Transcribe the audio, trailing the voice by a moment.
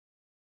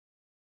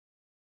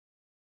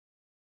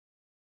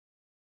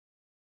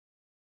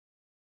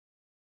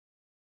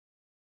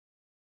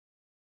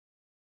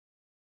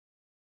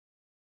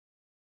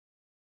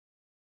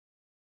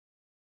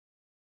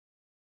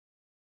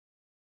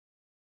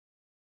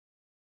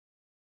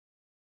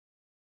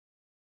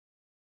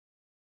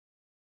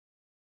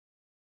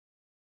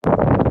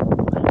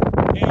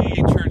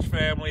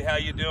family. How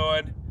you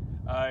doing?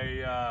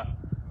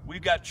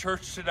 We've got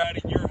church tonight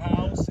at your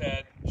house,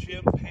 at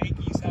Jim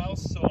Pankey's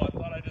house, so I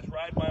thought I'd just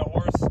ride my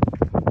horse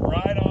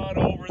right on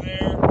over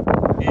there,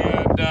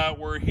 and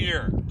we're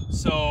here.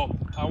 So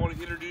I want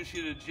to introduce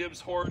you to Jim's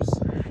horse,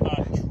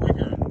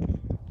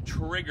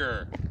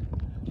 Trigger.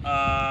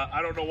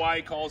 I don't know why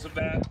he calls him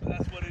that, but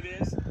that's what it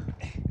is.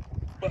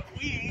 But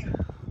we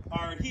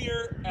are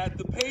here at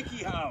the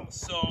Pankey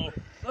house, so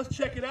let's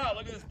check it out.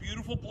 Look at this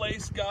beautiful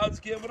place God's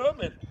given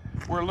them, and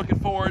we're looking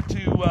forward to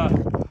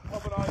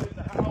coming on in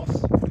the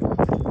house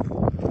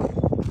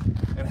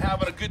and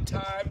having a good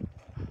time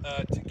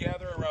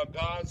together around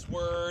God's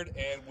Word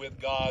and with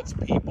God's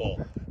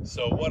people.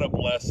 So what a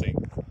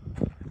blessing.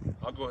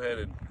 I'll go ahead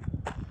and...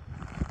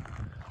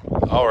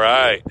 All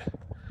right.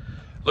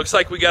 Looks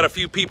like we got a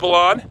few people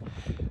on.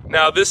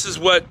 Now this is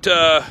what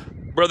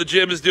Brother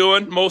Jim is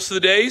doing most of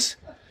the days.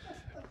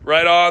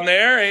 Right on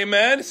there.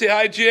 Amen. Say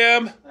hi,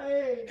 Jim.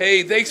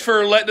 Hey, thanks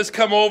for letting us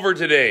come over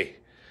today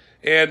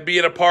and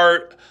being a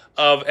part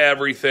of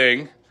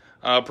everything.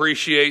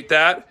 Appreciate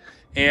that.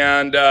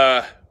 And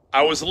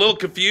I was a little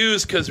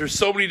confused because there's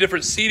so many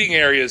different seating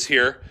areas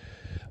here.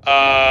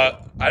 I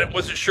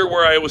wasn't sure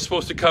where I was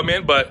supposed to come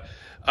in, but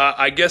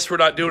I guess we're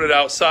not doing it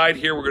outside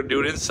here. We're going to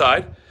do it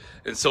inside.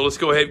 And so let's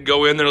go ahead and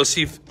go in there. Let's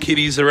see if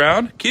Kitty's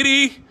around.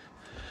 Kitty!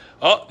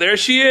 Oh, there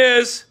she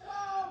is.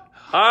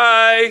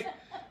 Hi.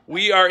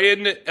 We are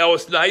in,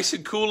 it's nice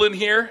and cool in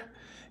here.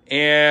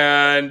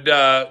 And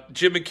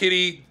Jim and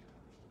Kitty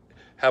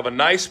have a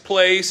nice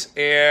place,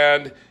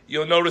 and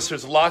you'll notice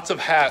there's lots of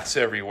hats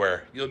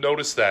everywhere. You'll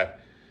notice that.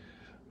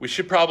 We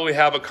should probably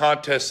have a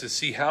contest to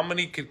see how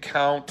many could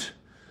count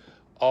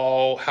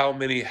how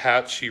many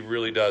hats she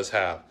really does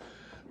have.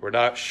 We're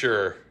not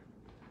sure.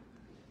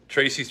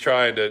 Tracy's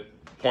trying to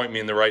point me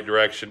in the right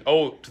direction.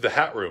 Oh, to the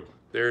hat room.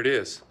 There it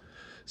is.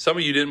 Some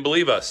of you didn't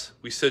believe us.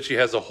 We said she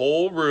has a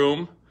whole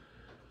room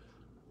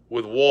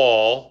with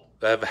wall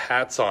that have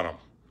hats on them.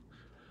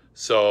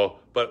 So,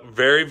 but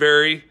very,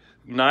 very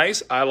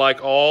nice. I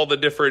like all the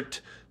different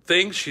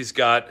things. She's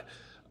got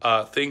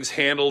things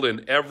handled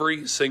in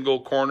every single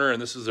corner, and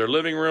this is their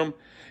living room.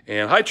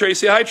 And hi,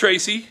 Tracy. Hi,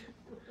 Tracy.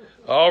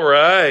 All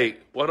right.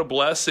 What a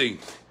blessing.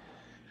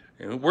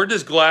 And we're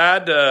just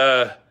glad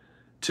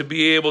to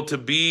be able to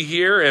be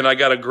here, and I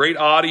got a great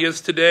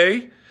audience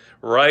today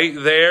right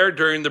there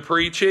during the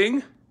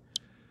preaching.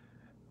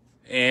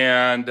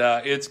 And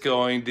it's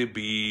going to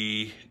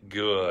be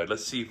good.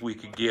 Let's see if we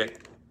can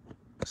get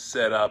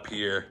set up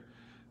here.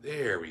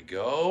 There we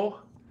go.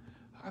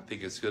 I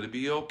think it's going to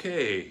be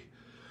okay.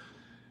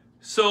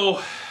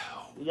 So,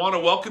 want to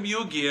welcome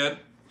you again.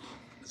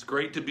 It's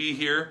great to be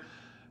here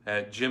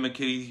at Jim and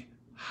Kitty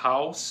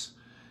house.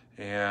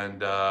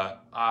 And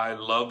I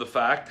love the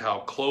fact how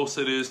close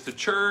it is to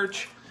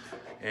church,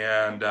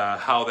 and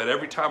how that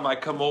every time I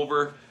come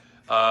over,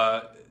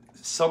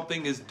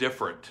 something is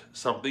different.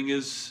 Something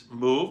is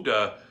moved.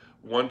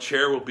 One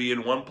chair will be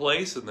in one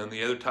place, and then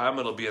the other time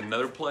it'll be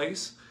another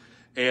place.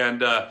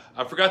 And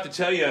I forgot to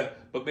tell you,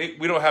 but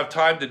we don't have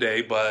time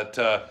today, but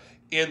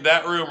in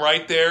that room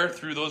right there,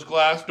 through those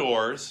glass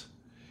doors,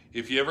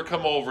 if you ever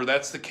come over,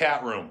 that's the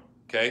cat room,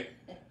 okay?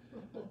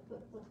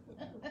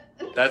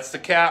 That's the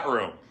cat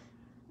room.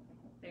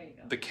 There you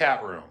go. The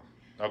cat room,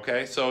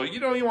 okay? So,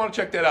 you want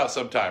to check that out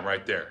sometime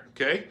right there,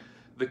 okay?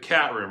 The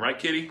cat room, right,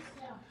 Kitty?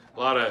 A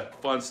lot of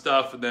fun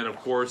stuff, and then of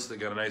course they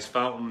got a nice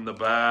fountain in the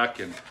back,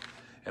 and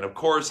of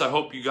course I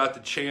hope you got the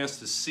chance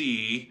to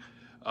see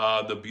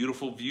the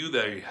beautiful view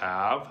they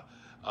have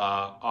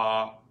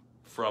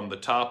from the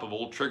top of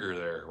Old Trigger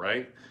there,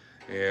 right?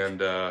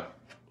 And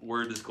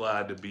we're just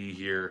glad to be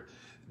here.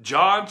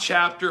 John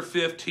chapter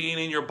 15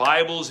 in your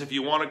Bibles, if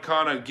you want to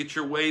kind of get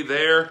your way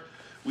there.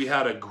 We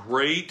had a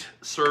great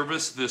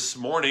service this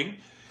morning,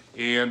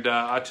 and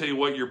I tell you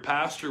what, your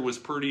pastor was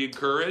pretty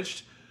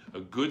encouraged, a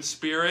good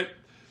spirit.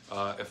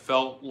 It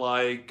felt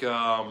like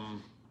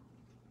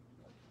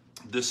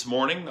this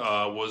morning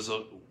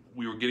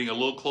we were getting a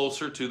little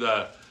closer to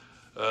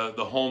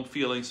the home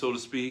feeling, so to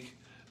speak,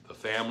 the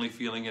family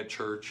feeling at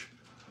church,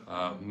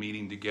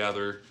 meeting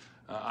together.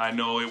 I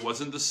know it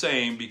wasn't the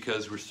same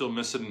because we're still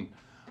missing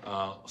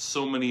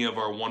so many of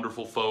our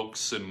wonderful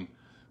folks. And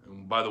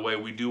by the way,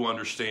 we do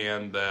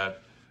understand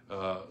that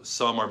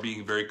some are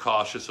being very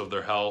cautious of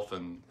their health,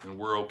 and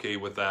we're okay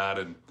with that.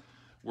 And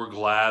we're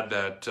glad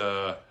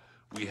that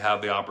we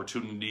have the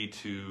opportunity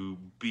to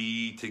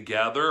be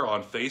together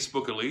on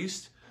Facebook at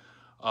least.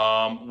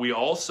 We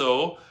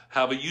also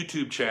have a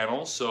YouTube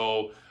channel,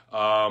 so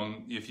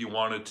if you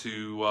wanted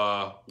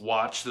to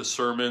watch the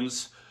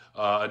sermons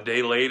a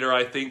day later,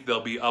 I think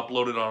they'll be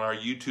uploaded on our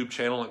YouTube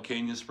channel at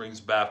Canyon Springs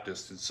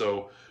Baptist. And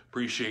so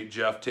appreciate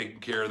Jeff taking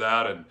care of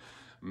that and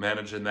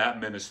managing that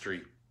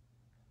ministry.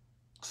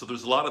 So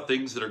there's a lot of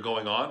things that are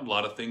going on, a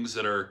lot of things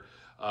that are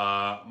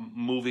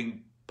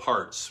moving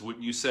parts,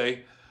 wouldn't you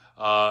say?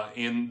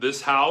 In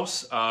this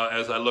house,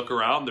 as I look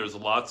around, there's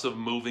lots of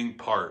moving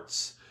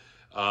parts.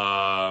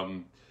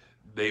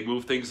 They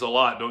move things a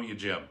lot, don't you,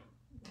 Jim?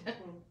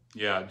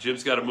 Yeah,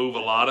 Jim's got to move a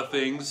lot of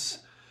things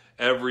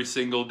every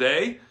single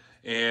day.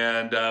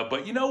 And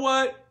but you know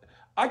what?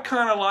 I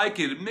kind of like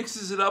it. It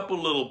mixes it up a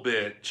little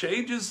bit,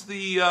 changes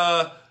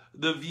the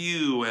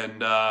view, and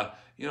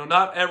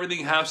not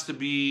everything has to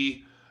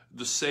be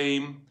the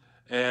same.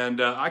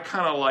 And I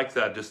kind of like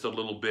that just a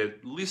little bit,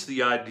 at least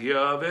the idea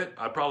of it.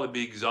 I'd probably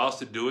be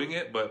exhausted doing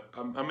it, but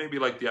I maybe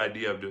like the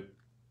idea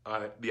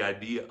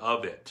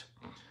of it.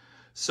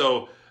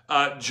 So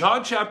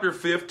John chapter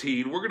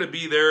 15, we're going to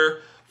be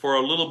there for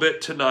a little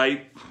bit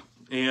tonight.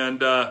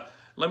 And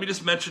let me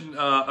just mention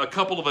a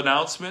couple of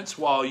announcements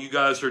while you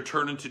guys are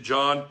turning to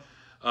John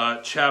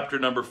chapter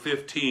number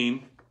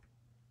 15.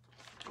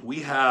 We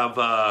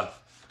have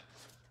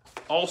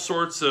all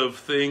sorts of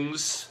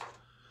things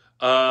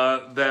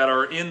that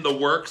are in the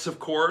works, of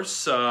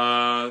course.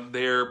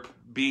 They're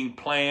being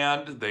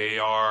planned. They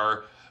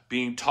are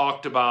being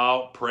talked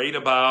about, prayed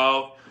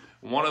about.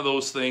 One of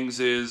those things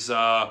is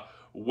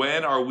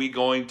when are we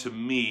going to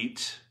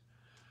meet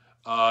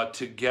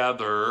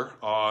together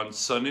on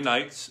Sunday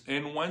nights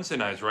and Wednesday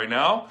nights? Right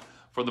now,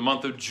 for the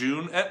month of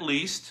June at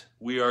least,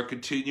 we are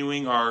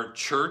continuing our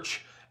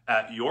church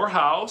at your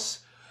house.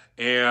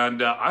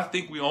 And I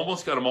think we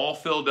almost got them all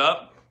filled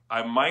up.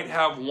 I might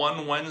have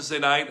one Wednesday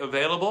night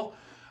available,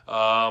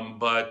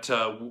 but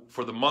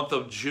for the month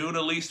of June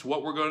at least,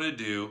 what we're going to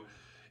do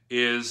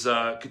is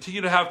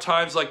continue to have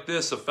times like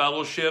this, a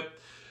fellowship,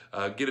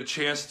 get a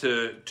chance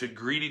to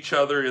greet each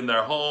other in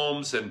their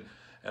homes, and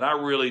I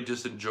really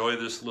just enjoy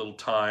this little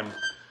time.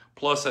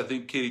 Plus, I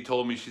think Kitty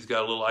told me she's got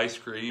a little ice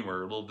cream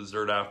or a little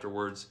dessert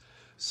afterwards,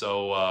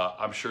 so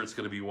I'm sure it's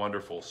going to be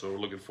wonderful. So we're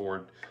looking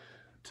forward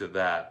to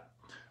that.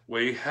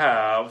 We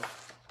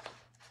have...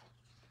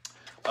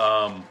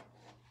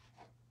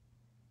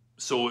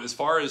 So as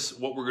far as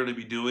what we're going to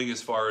be doing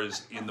as far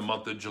as in the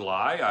month of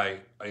July,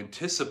 I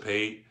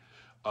anticipate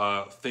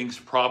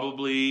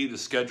the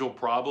schedule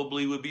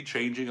probably would be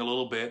changing a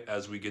little bit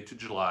as we get to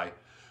July.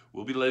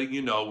 We'll be letting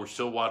you know. We're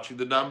still watching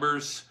the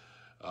numbers.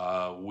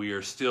 We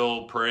are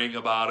still praying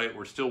about it.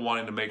 We're still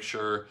wanting to make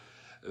sure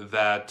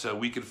that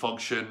we can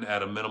function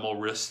at a minimal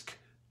risk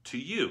to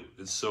you.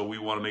 And so we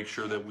want to make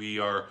sure that we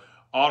are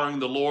honoring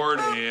the Lord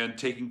and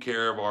taking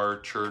care of our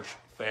church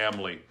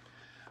family.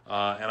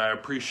 And I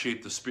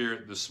appreciate the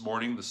spirit this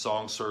morning. The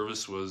song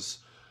service was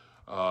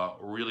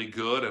really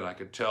good, and I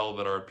could tell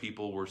that our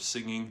people were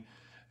singing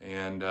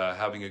and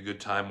having a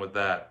good time with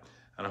that.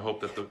 And I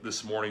hope that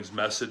this morning's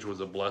message was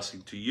a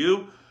blessing to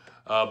you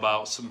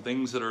about some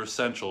things that are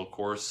essential. Of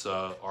course,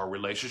 our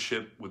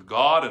relationship with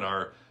God and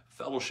our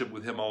fellowship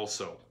with Him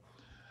also.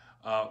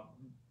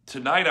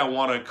 Tonight I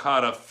want to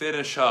kind of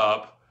finish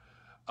up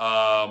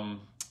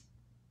some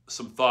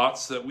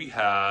thoughts that we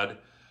had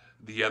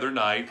the other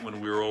night when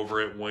we were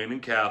over at Wayne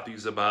and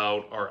Kathy's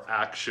about our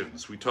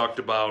actions. We talked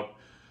about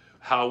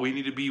how we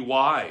need to be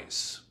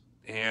wise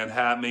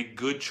and make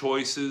good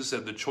choices,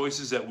 and the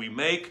choices that we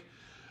make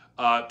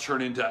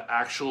turn into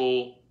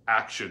actual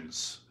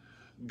actions,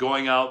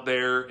 going out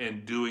there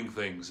and doing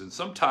things. And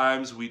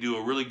sometimes we do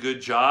a really good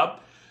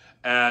job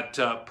at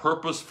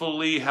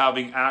purposefully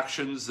having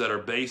actions that are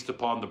based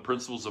upon the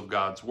principles of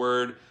God's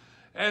Word,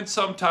 and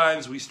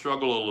sometimes we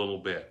struggle a little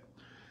bit.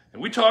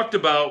 And we talked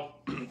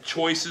about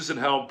choices and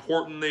how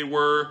important they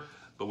were,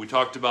 but we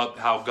talked about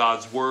how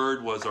God's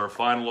Word was our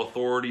final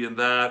authority in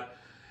that.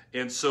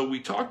 And so we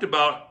talked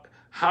about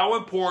how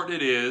important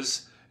it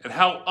is and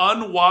how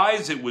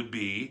unwise it would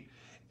be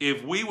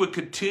if we would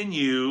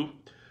continue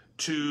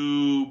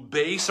to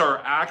base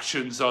our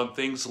actions on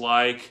things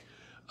like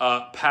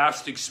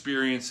past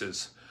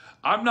experiences.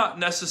 I'm not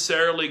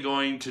necessarily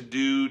going to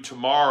do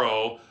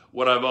tomorrow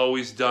what I've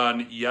always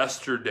done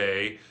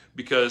yesterday,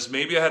 because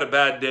maybe I had a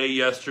bad day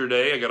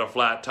yesterday, I got a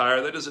flat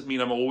tire. That doesn't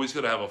mean I'm always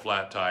going to have a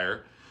flat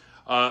tire.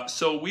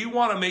 So we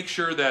want to make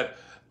sure that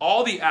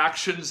all the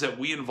actions that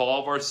we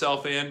involve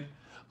ourselves in,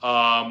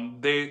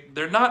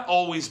 they're not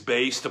always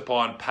based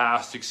upon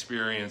past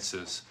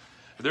experiences.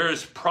 There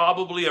is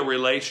probably a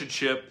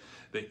relationship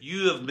that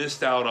you have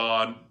missed out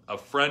on, a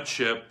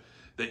friendship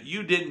that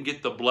you didn't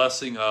get the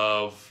blessing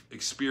of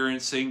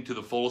experiencing to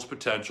the fullest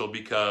potential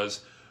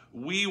because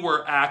we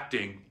were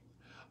acting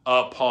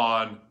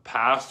upon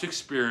past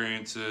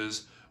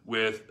experiences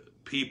with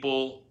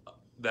people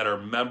that are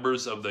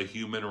members of the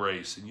human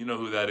race. And you know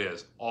who that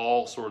is.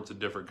 All sorts of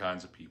different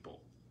kinds of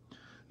people.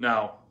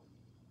 Now,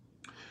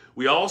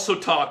 we also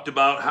talked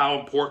about how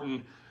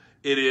important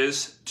it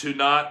is to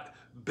not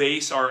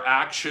base our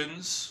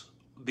actions,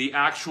 the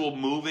actual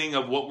moving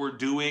of what we're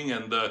doing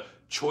and the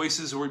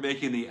choices we're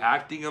making, the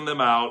acting of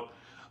them out,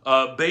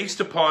 based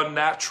upon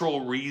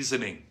natural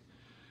reasoning.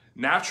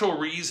 Natural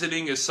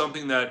reasoning is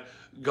something that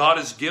God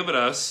has given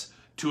us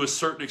to a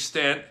certain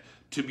extent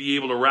to be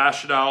able to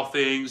rationale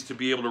things, to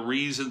be able to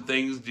reason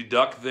things,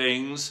 deduct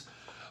things.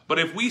 But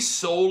if we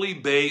solely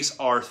base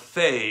our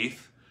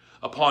faith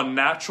upon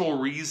natural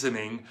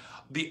reasoning,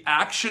 the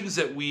actions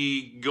that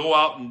we go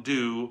out and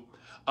do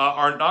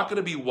are not going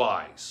to be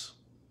wise.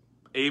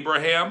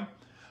 Abraham,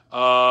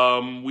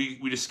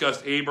 we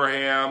discussed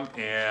Abraham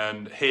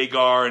and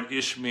Hagar and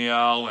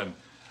Ishmael and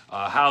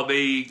how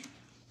they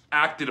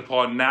acted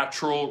upon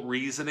natural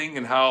reasoning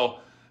and how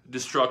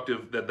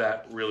destructive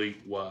that really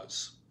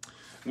was.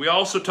 We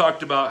also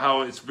talked about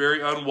how it's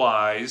very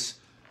unwise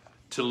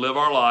to live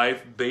our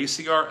life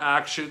basing our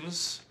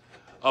actions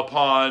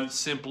upon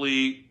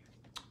simply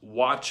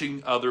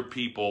watching other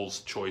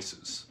people's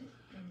choices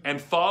and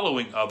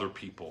following other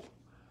people.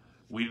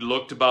 We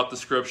looked about the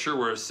scripture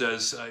where it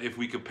says if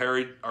we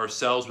compare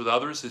ourselves with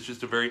others, it's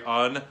just a very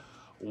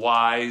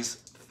unwise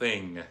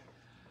thing.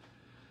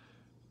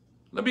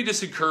 Let me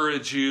just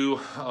encourage you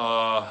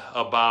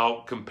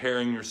about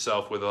comparing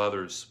yourself with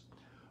others.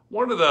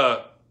 One of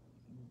the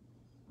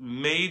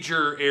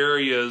major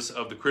areas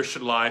of the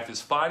Christian life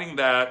is finding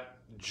that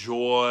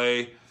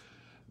joy,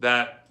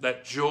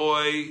 that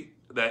joy,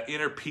 that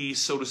inner peace,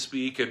 so to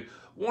speak. And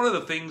one of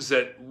the things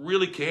that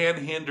really can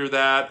hinder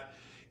that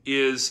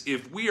is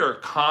if we are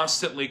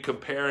constantly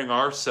comparing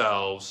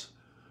ourselves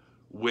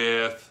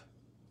with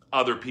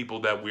other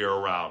people that we are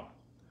around.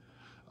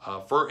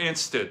 For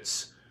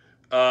instance,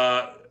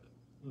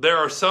 there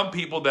are some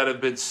people that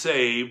have been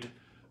saved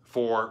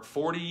for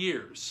 40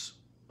 years.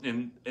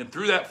 And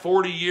through that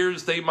 40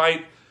 years, they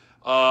might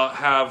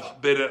have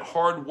been at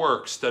hard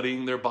work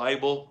studying their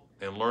Bible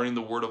and learning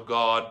the Word of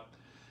God.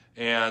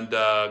 And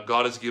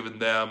God has given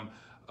them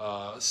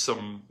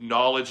some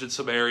knowledge in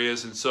some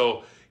areas. And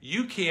so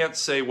you can't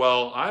say,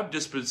 well, I've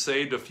just been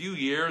saved a few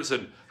years,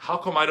 and how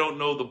come I don't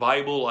know the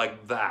Bible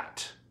like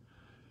that?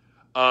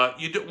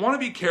 You want to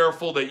be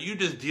careful that you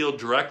just deal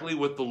directly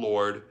with the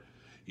Lord.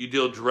 You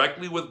deal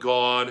directly with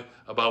God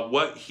about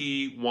what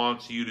He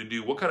wants you to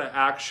do, what kind of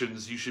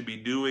actions you should be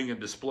doing and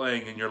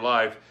displaying in your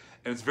life.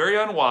 And it's very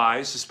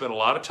unwise to spend a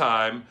lot of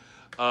time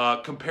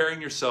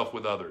comparing yourself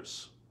with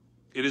others.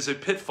 It is a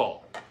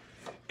pitfall.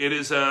 It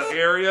is an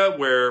area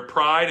where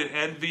pride and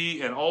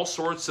envy and all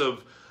sorts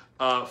of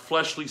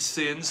fleshly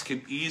sins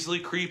can easily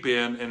creep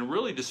in and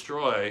really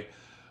destroy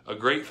a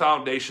great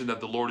foundation that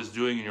the Lord is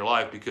doing in your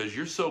life because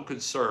you're so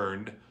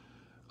concerned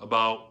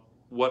about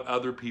what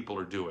other people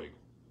are doing.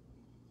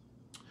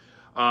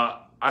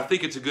 I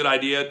think it's a good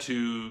idea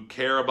to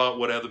care about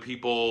what other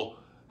people,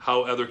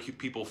 how other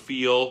people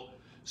feel.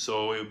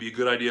 So it would be a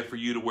good idea for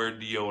you to wear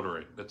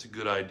deodorant. That's a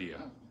good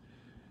idea.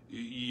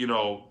 You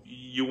know,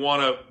 you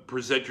want to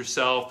present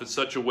yourself in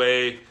such a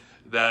way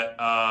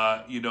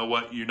that, you know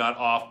what, you're not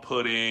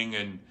off-putting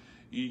and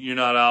you're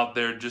not out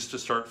there just to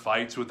start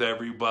fights with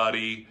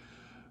everybody.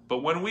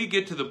 But when we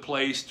get to the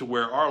place to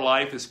where our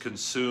life is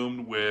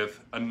consumed with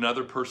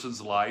another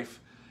person's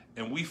life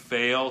and we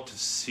fail to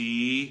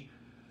see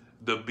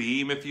the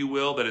beam, if you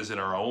will, that is in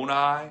our own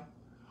eye,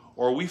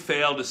 or we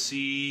fail to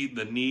see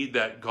the need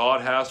that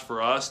God has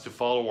for us to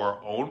follow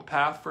our own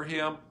path for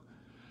Him,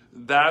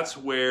 that's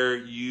where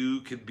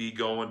you could be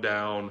going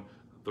down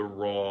the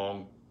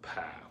wrong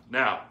path.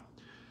 Now,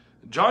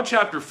 John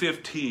chapter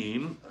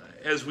 15,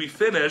 as we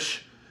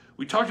finish,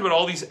 we talked about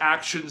all these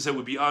actions that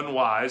would be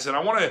unwise, and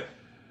I want to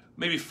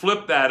maybe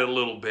flip that a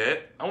little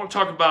bit. I want to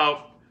talk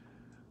about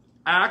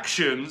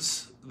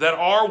actions that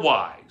are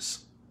wise.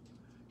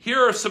 Here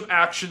are some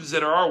actions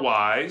that are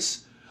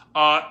wise,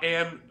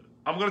 and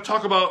I'm going to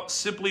talk about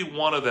simply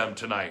one of them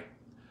tonight.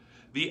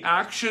 The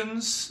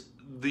actions,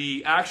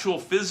 the actual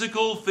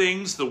physical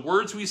things, the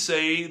words we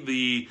say,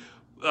 the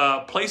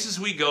places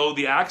we go,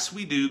 the acts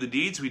we do, the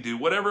deeds we do,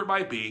 whatever it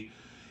might be,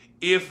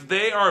 if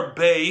they are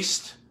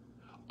based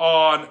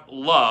on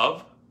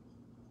love,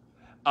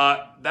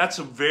 that's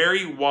a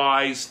very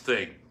wise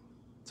thing.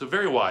 It's a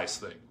very wise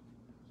thing.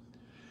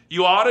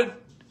 You ought to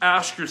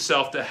ask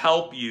yourself to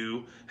help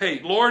you, hey,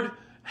 Lord,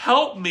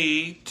 help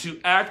me to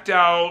act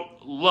out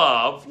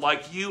love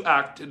like you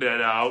acted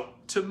it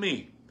out to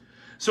me.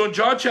 So in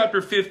John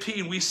chapter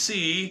 15, we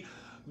see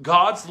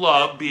God's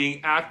love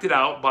being acted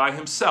out by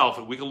Himself,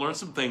 and we can learn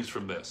some things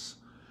from this.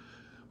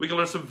 We can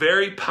learn some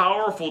very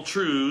powerful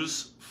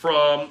truths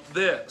from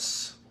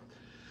this.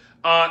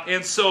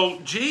 And so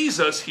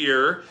Jesus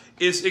here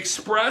is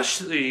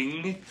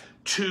expressing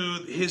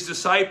to His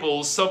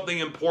disciples something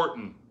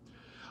important.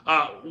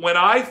 When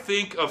I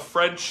think of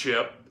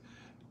friendship,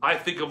 I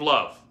think of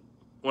love.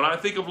 When I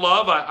think of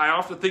love, I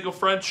often think of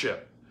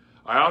friendship.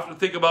 I often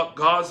think about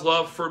God's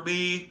love for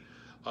me,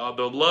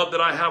 the love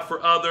that I have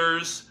for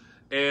others,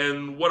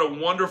 and what a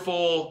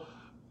wonderful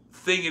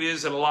thing it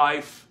is in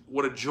life,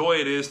 what a joy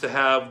it is to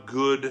have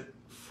good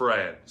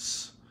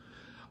friends.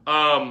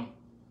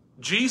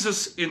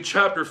 Jesus in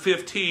chapter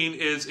 15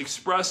 is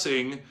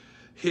expressing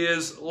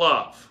His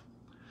love.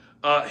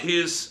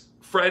 His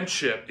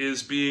friendship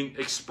is being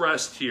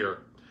expressed here.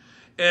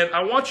 And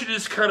I want you to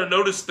just kind of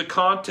notice the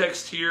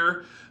context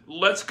here.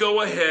 Let's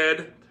go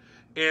ahead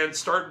and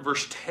start in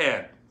verse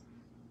 10.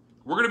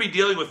 We're going to be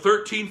dealing with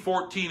 13,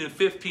 14, and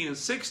 15, and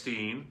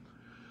 16.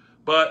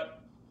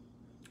 But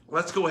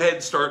let's go ahead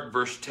and start in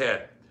verse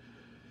 10.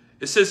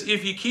 It says,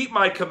 "If ye keep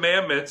my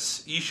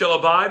commandments, ye shall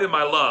abide in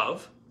my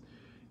love,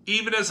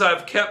 even as I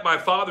have kept my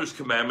Father's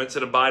commandments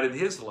and abide in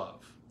His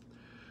love.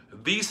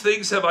 These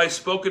things have I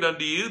spoken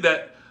unto you,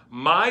 that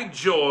my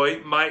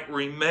joy might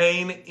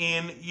remain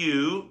in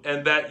you,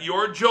 and that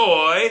your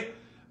joy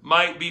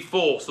might be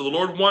full." So the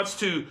Lord wants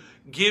to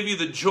give you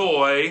the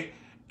joy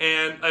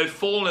and a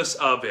fullness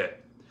of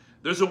it.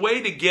 There's a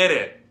way to get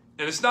it.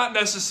 And it's not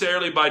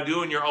necessarily by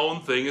doing your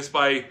own thing. It's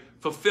by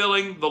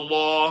fulfilling the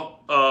law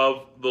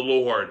of the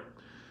Lord.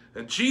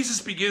 And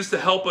Jesus begins to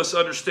help us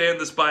understand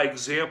this by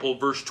example.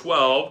 Verse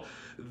 12,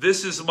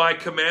 this is my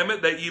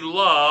commandment, that ye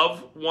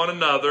love one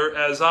another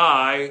as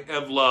I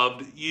have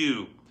loved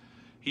you.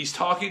 He's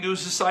talking to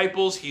his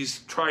disciples. He's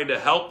trying to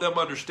help them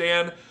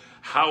understand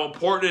how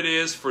important it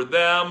is for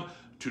them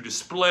to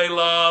display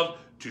love,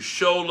 to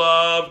show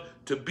love,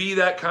 to be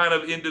that kind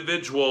of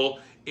individual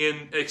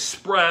and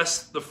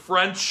express the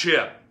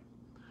friendship.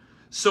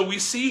 So we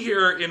see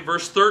here in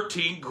verse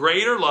 13,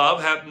 greater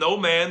love hath no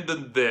man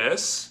than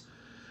this,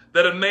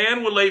 that a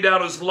man would lay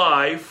down his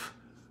life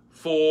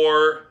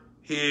for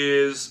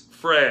his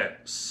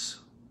friends.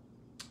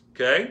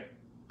 Okay?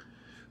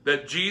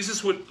 That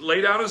Jesus would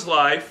lay down his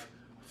life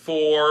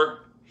for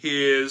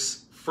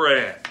his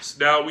friends.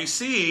 Now we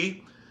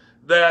see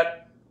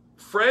that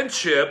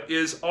friendship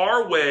is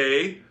our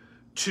way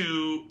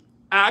to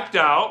act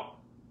out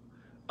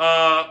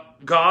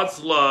God's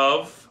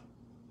love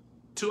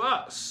to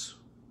us.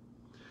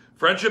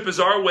 Friendship is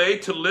our way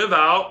to live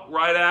out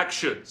right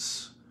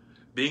actions.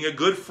 Being a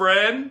good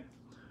friend,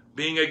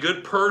 being a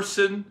good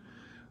person.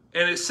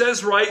 And it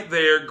says right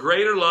there,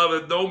 greater love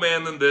hath no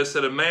man than this,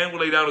 that a man will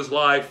lay down his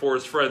life for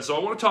his friends. So I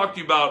want to talk to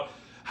you about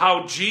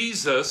how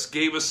Jesus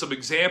gave us some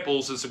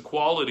examples and some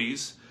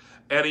qualities,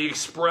 and he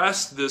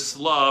expressed this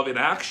love in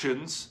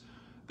actions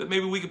that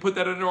maybe we could put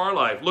that into our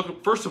life.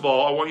 Look, first of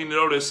all, I want you to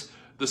notice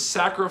the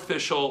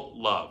sacrificial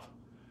love.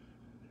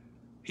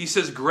 He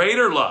says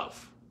greater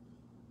love,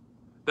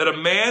 that a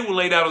man will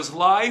lay down his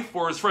life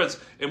for his friends.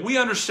 And we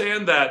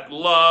understand that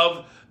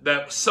love,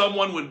 that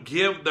someone would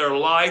give their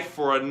life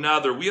for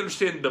another. We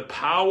understand the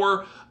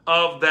power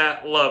of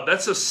that love.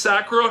 That's a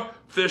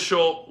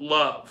sacrificial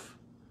love.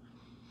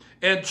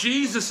 And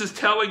Jesus is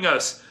telling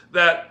us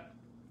that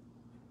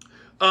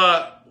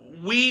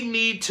we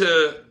need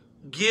to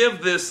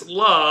give this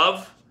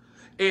love,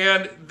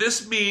 and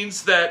this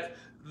means that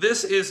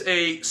this is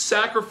a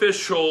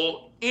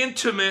sacrificial,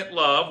 intimate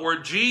love where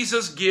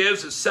Jesus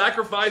gives and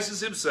sacrifices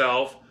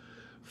himself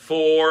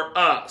for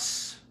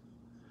us.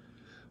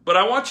 But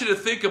I want you to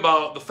think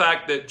about the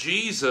fact that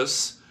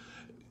Jesus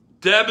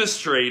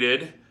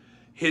demonstrated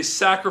his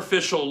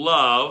sacrificial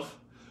love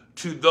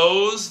to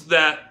those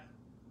that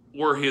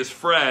were his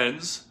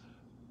friends,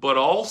 but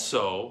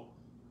also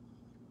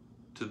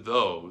to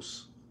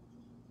those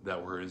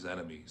that were his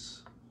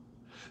enemies.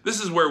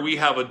 This is where we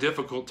have a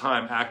difficult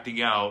time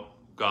acting out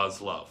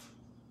God's love.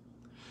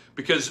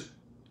 Because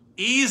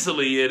it's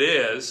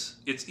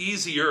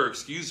easier,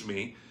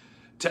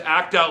 to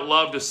act out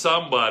love to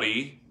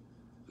somebody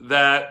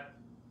that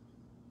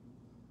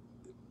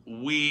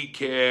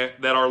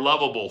that are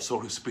lovable,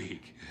 so to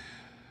speak.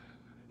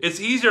 It's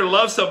easier to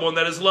love someone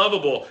that is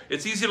lovable.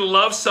 It's easier to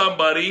love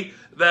somebody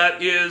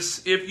that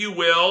is, if you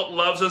will,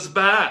 loves us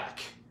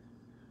back.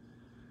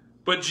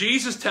 But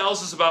Jesus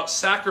tells us about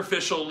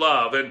sacrificial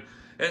love,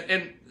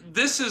 and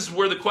this is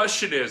where the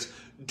question is,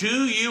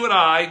 do you and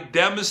I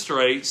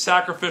demonstrate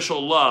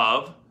sacrificial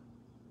love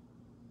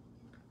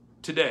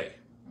today?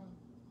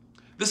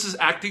 This is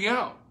acting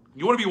out.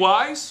 You want to be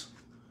wise?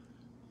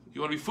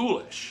 You want to be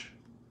foolish?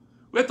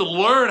 We have to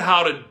learn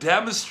how to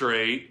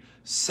demonstrate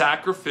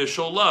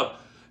sacrificial love.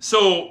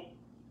 So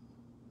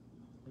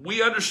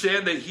we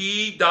understand that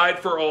he died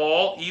for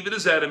all, even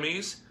his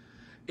enemies.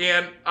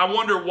 And I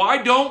wonder,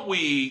 why don't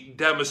we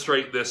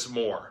demonstrate this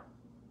more?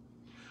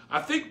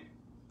 I think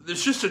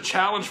there's just a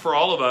challenge for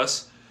all of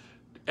us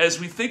as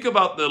we think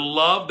about the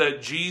love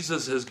that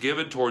Jesus has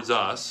given towards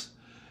us,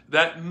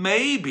 that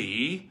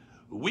maybe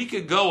we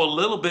could go a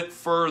little bit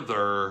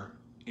further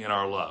in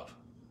our love.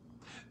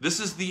 This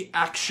is the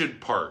action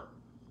part.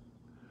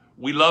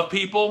 We love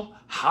people.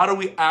 How do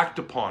we act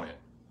upon it?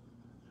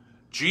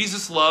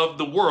 Jesus loved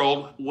the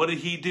world. What did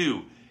he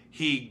do?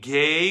 He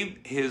gave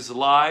his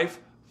life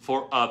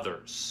for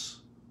others.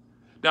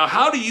 Now,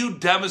 how do you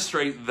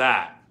demonstrate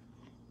that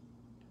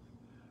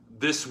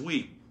this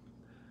week?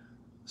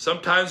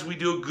 Sometimes we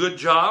do a good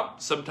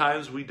job.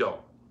 Sometimes we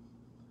don't.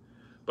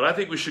 But I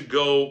think we should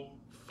go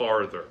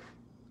farther.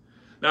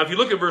 Now, if you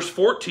look at verse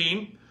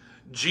 14,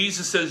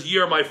 Jesus says, ye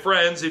are my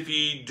friends if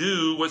ye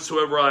do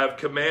whatsoever I have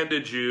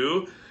commanded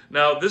you.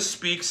 Now, this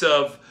speaks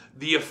of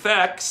the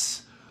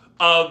effects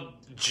of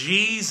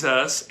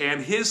Jesus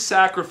and his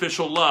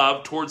sacrificial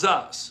love towards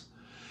us.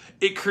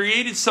 It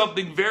created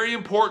something very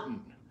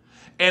important.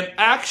 And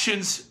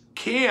actions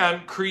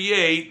can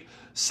create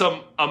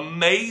some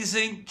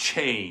amazing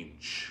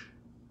change.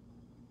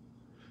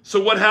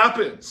 So what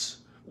happens?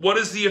 What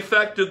is the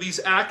effect of these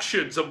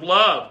actions of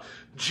love?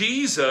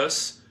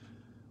 Jesus,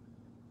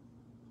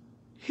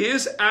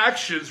 his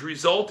actions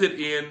resulted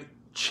in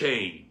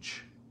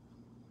change.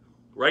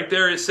 Right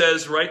there it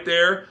says, right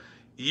there,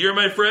 ye are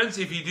my friends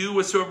if you do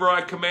whatsoever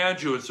I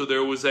command you. And so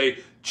there was a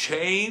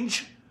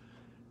change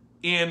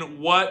in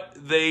what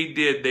they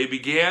did. They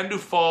began to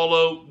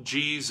follow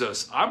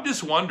Jesus. I'm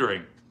just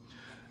wondering,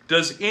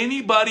 does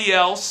anybody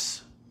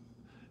else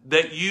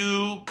that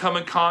you come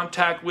in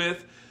contact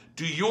with,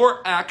 do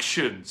your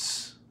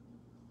actions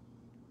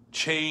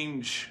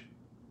change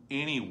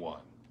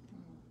anyone.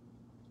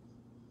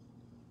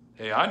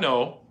 Hey, I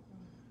know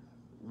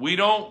we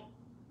don't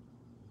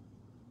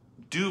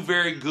do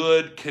very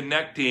good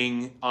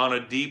connecting on a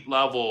deep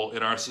level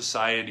in our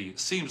society. It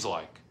seems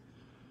like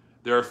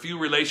there are a few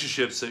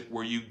relationships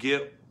where you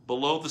get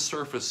below the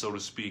surface, so to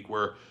speak,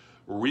 where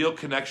real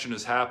connection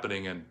is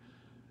happening.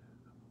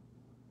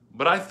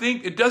 But I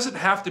think it doesn't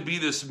have to be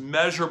this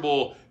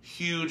measurable,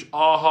 huge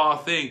aha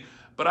thing.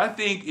 But I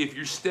think if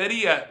you're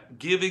steady at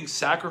giving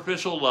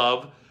sacrificial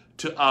love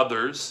to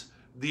others,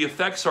 the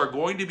effects are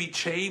going to be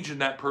change in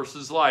that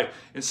person's life.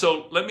 And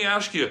so let me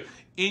ask you,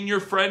 in your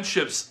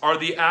friendships, are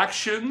the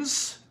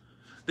actions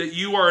that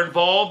you are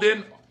involved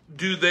in,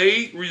 do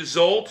they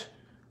result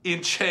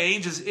in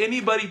change? Has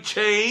anybody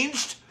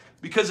changed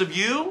because of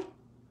you?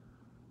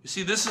 You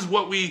see, this is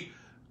what we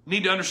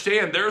need to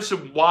understand. There are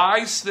some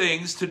wise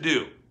things to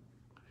do,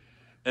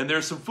 and there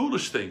are some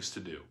foolish things to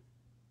do.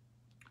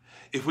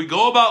 If we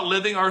go about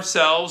living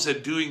ourselves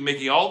and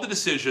making all the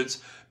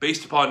decisions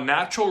based upon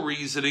natural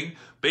reasoning,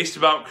 based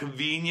upon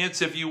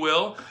convenience, if you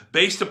will,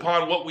 based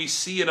upon what we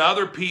see in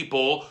other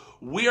people,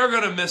 we are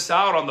going to miss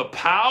out on the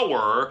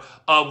power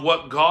of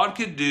what God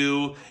can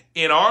do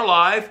in our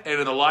life and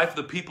in the life of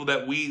the people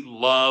that we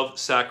love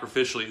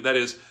sacrificially. That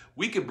is,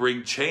 we can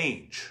bring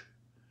change.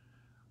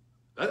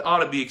 That ought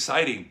to be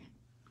exciting,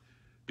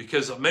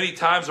 because many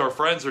times our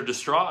friends are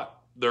distraught.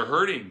 They're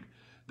hurting.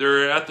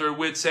 They're at their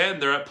wits'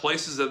 end. They're at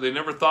places that they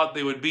never thought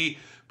they would be.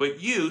 But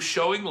you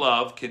showing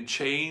love can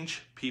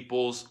change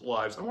people's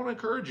lives. I want to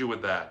encourage you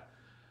with that.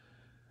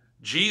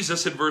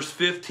 Jesus in verse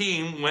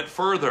 15 went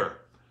further.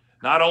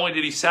 Not only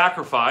did he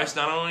sacrifice,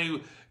 not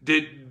only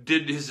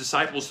did his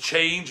disciples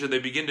change and they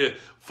begin to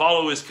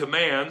follow his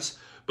commands,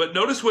 but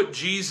notice what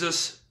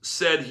Jesus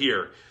said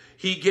here.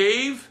 He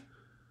gave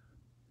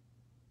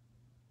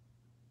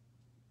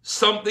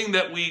something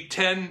that we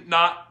tend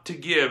not to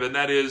give, and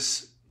that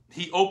is,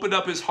 he opened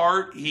up his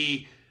heart.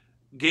 He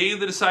gave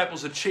the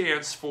disciples a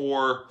chance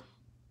for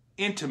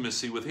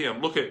intimacy with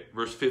him. Look at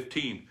verse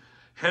 15.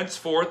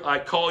 Henceforth I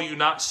call you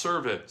not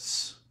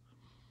servants,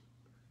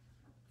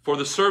 for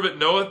the servant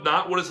knoweth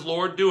not what his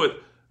Lord doeth,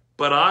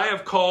 but I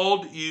have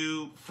called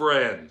you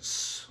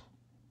friends.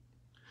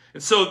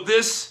 And so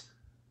this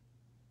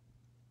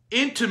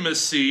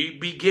intimacy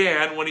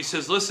began when he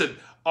says, listen,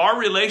 our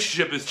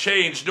relationship has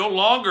changed. No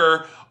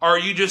longer are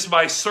you just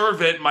my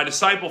servant, my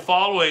disciple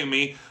following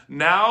me.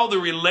 Now the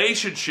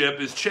relationship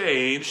is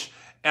changed,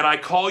 and I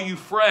call you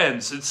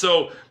friends. And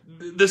so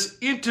this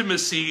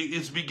intimacy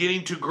is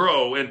beginning to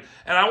grow. And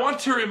I want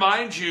to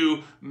remind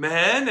you,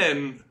 men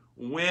and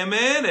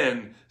women,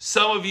 and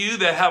some of you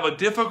that have a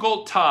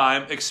difficult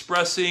time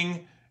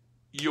expressing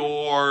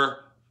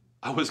your,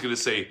 I was going to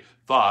say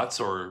thoughts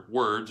or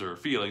words or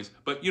feelings,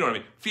 but you know what I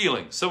mean,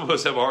 feelings. Some of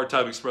us have a hard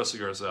time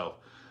expressing ourselves.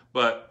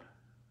 But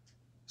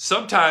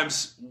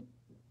sometimes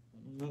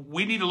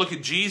we need to look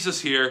at Jesus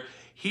here.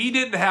 He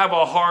didn't have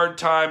a hard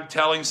time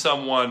telling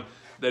someone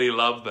that he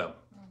loved them.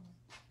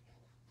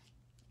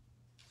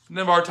 Didn't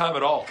have a hard time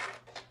at all.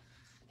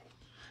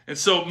 And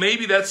so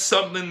maybe that's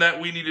something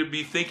that we need to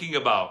be thinking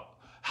about.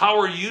 How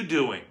are you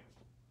doing?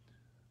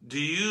 Do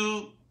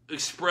you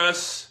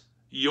express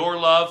your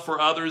love for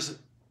others?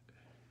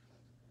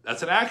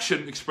 That's an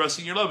action.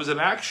 Expressing your love is an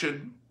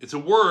action. It's a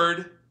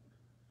word.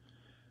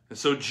 And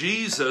so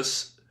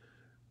Jesus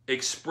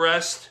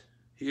expressed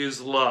his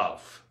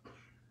love.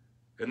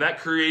 And that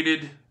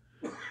created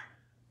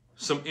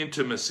some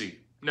intimacy.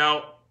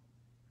 Now,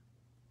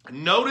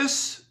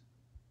 notice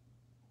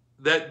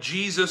that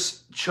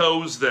Jesus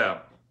chose them.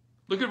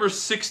 Look at verse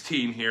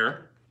 16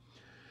 here.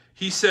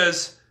 He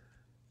says,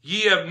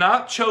 ye have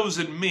not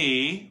chosen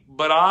me,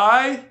 but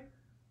I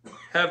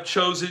have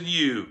chosen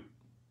you,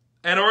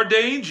 and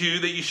ordained you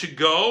that you should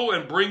go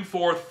and bring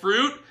forth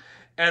fruit,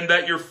 and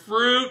that your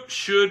fruit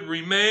should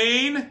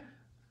remain.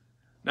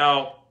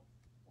 Now,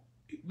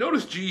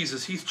 notice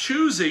Jesus, he's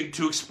choosing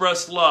to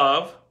express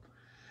love,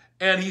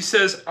 and he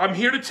says, I'm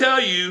here to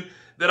tell you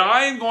that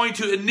I am going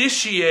to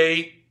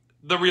initiate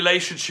the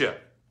relationship.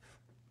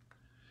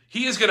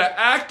 He is going to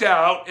act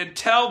out and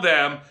tell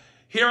them,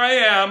 here I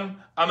am,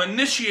 I'm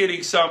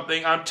initiating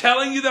something, I'm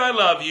telling you that I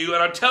love you,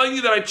 and I'm telling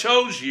you that I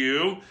chose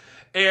you,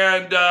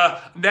 and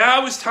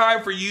now it's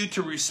time for you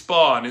to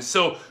respond. And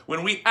so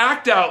when we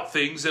act out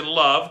things in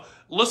love,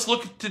 let's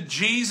look to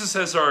Jesus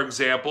as our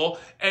example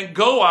and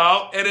go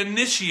out and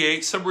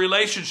initiate some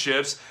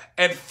relationships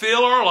and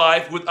fill our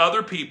life with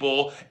other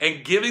people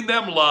and giving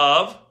them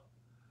love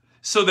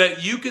so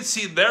that you can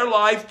see their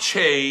life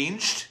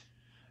changed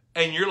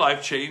and your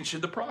life changed in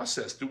the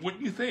process.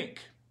 Wouldn't you think?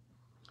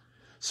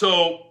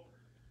 So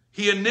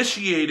he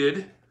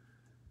initiated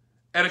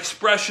an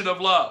expression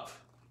of love.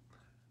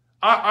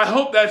 I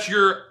hope that's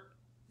your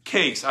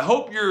case. I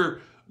hope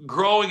you're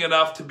growing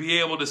enough to be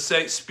able to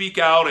speak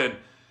out, and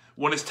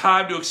when it's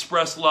time to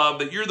express love,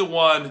 that you're the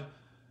one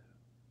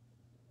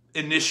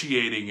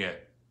initiating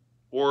it.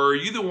 Or are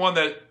you the one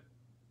that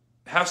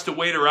has to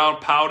wait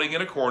around pouting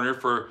in a corner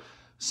for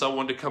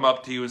someone to come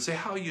up to you and say,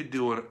 how you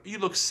doing? You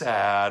look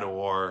sad,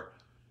 or,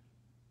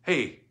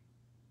 hey,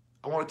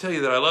 I want to tell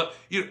you that I love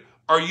you.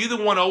 Are you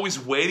the one always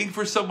waiting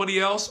for somebody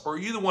else, or are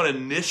you the one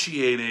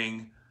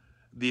initiating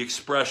the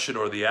expression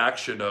or the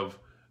action of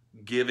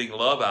giving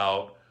love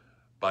out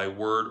by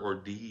word or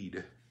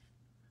deed?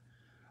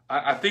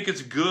 I think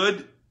it's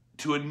good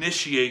to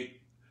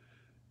initiate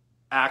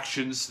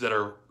actions that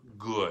are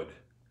good.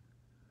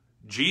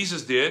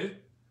 Jesus did.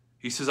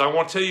 He says, I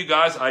want to tell you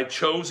guys, I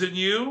chosen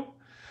you,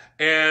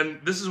 and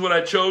this is what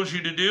I chose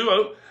you to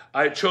do.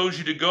 I chose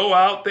you to go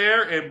out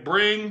there and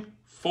bring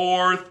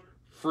forth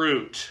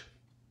fruit.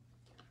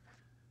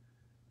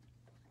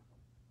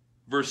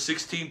 Verse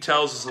 16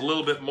 tells us a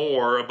little bit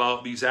more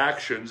about these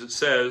actions. It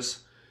says,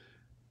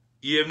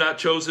 ye have not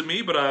chosen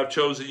me, but I have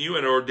chosen you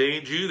and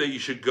ordained you that you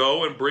should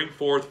go and bring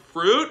forth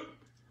fruit.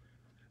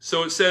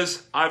 So it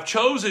says, I've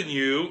chosen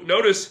you.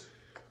 Notice,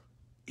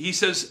 he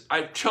says,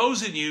 I've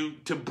chosen you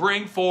to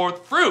bring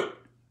forth fruit.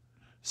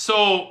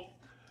 So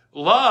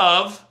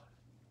love,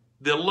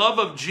 the love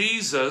of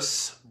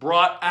Jesus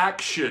brought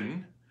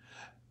action.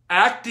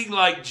 Acting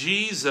like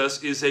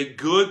Jesus is a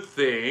good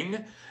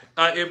thing.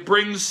 It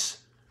brings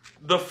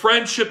the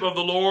friendship of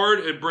the Lord.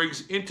 It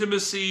brings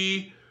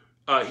intimacy.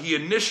 He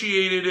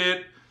initiated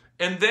it.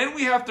 And then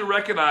we have to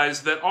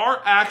recognize that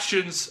our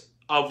actions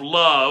of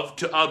love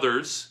to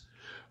others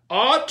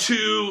ought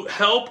to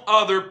help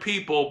other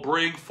people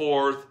bring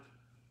forth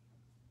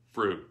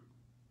fruit.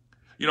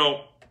 You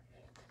know,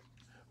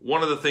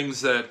 one of the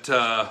things that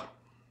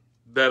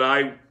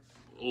I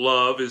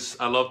love is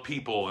I love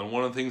people. And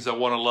one of the things I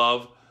want to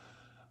love,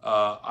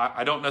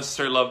 I don't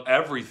necessarily love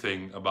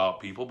everything about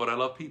people, but I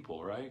love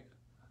people, right?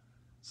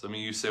 Some of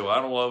you say, well,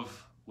 I don't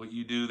love what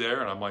you do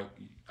there. And I'm like,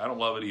 I don't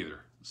love it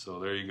either.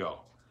 So there you go.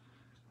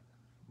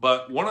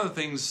 But one of the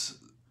things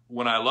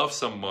when I love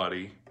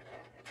somebody,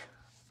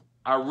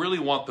 I really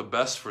want the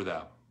best for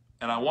them.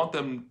 And I want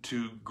them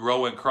to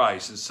grow in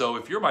Christ. And so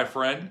if you're my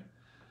friend,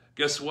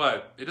 guess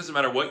what? It doesn't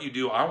matter what you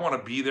do. I want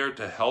to be there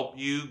to help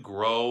you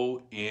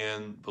grow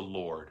in the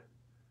Lord.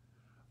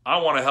 I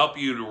want to help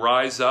you to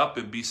rise up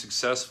and be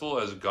successful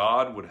as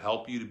God would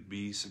help you to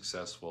be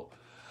successful.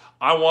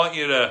 I want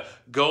you to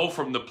go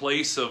from the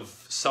place of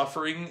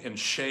suffering and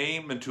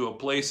shame into a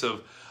place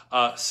of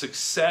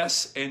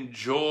success and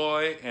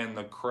joy and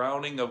the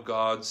crowning of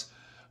God's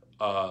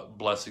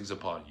blessings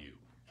upon you.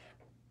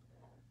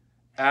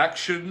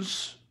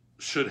 Actions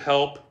should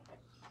help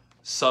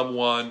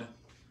someone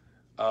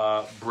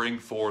bring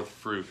forth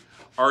fruit.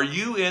 Are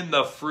you in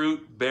the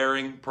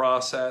fruit-bearing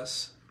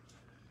process?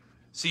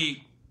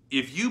 See,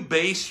 if you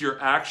base your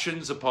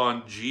actions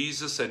upon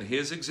Jesus and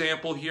his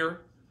example here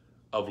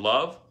of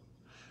love,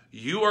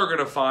 you are going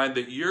to find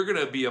that you're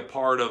going to be a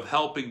part of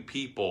helping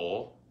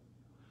people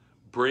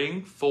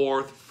bring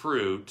forth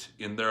fruit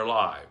in their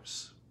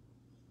lives.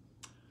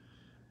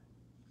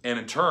 And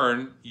in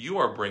turn, you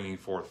are bringing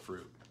forth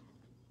fruit.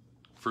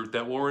 Fruit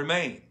that will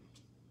remain.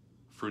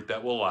 Fruit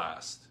that will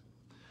last.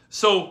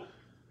 So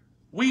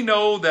we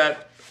know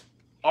that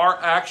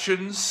our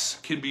actions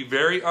can be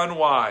very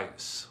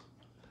unwise.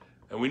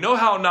 And we know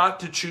how not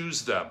to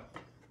choose them.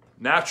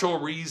 Natural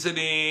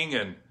reasoning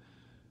and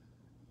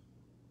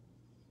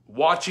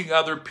watching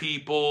other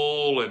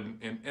people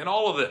and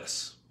all of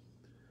this.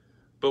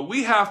 But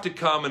we have to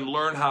come and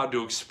learn how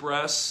to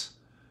express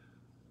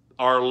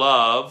our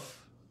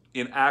love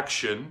in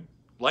action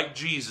like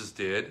Jesus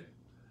did.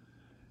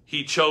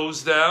 He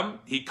chose them,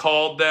 he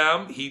called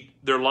them,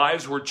 their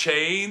lives were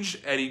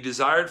changed, and he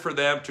desired for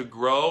them to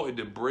grow and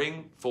to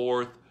bring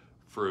forth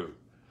fruit.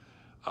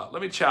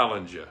 Let me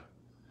challenge you.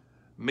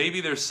 Maybe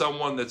there's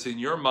someone that's in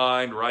your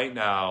mind right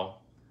now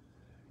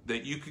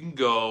that you can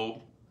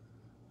go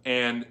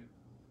and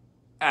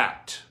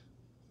act.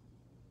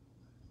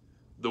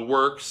 The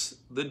works,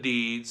 the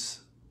deeds,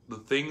 the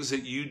things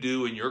that you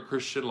do in your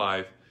Christian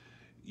life,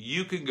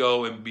 you can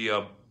go and be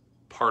a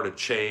part of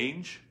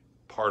change,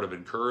 part of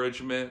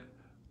encouragement,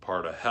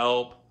 part of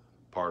help,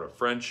 part of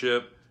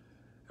friendship,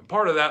 and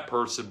part of that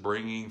person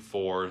bringing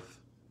forth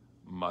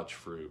much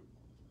fruit.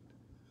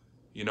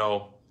 You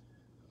know,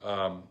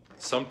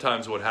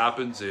 sometimes what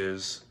happens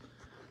is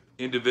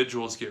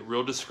individuals get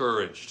real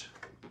discouraged.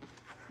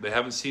 They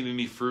haven't seen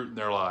any fruit in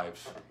their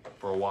lives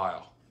for a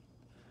while.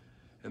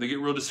 And they get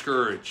real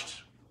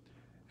discouraged.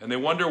 And they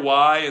wonder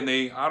why, and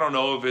I don't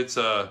know if it's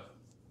a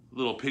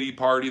little pity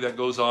party that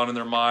goes on in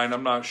their mind,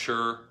 I'm not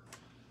sure.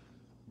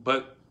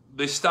 But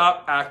they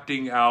stop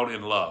acting out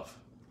in love.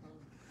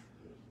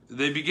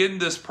 They begin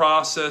this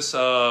process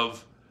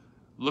of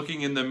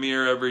looking in the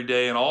mirror every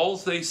day, and all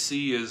they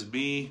see is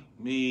me,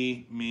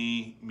 me,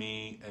 me,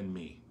 me, and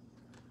me.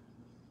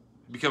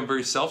 They become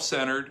very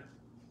self-centered,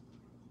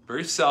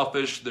 very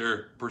selfish.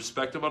 Their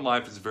perspective on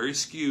life is very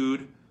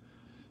skewed,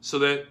 so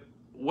that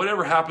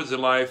whatever happens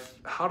in life,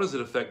 how does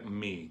it affect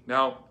me?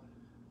 Now,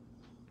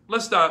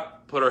 let's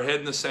not put our head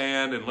in the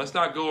sand, and let's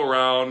not go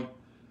around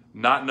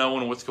not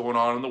knowing what's going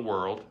on in the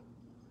world.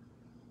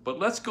 But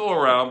let's go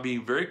around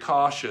being very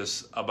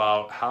cautious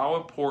about how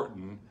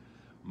important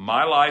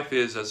my life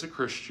is as a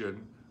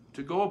Christian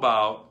to go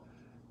about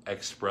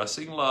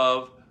expressing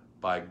love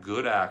by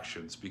good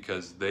actions,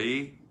 because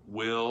they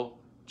will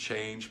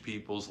change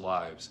people's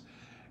lives.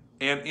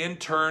 And in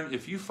turn,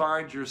 if you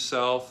find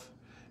yourself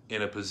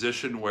in a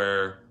position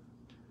where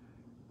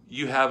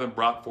you haven't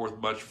brought forth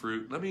much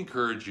fruit, let me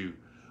encourage you,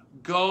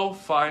 go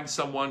find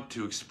someone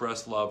to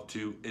express love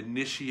to,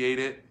 initiate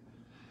it,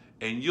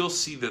 and you'll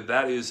see that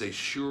that is a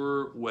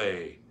sure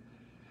way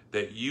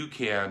that you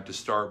can to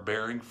start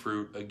bearing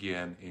fruit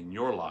again in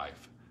your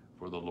life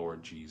for the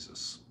Lord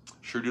Jesus.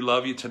 Sure do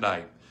love you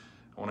tonight.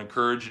 I want to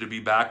encourage you to be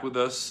back with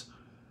us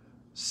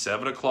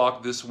 7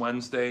 o'clock this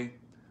Wednesday.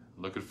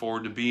 Looking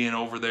forward to being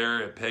over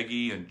there at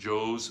Peggy and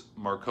Joe's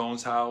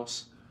Marcone's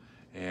house,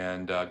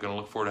 and going to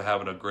look forward to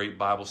having a great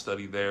Bible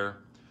study there.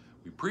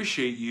 We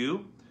appreciate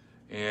you,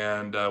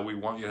 and we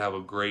want you to have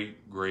a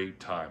great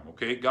time.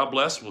 Okay, God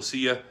bless. We'll see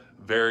you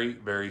very,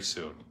 very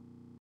soon.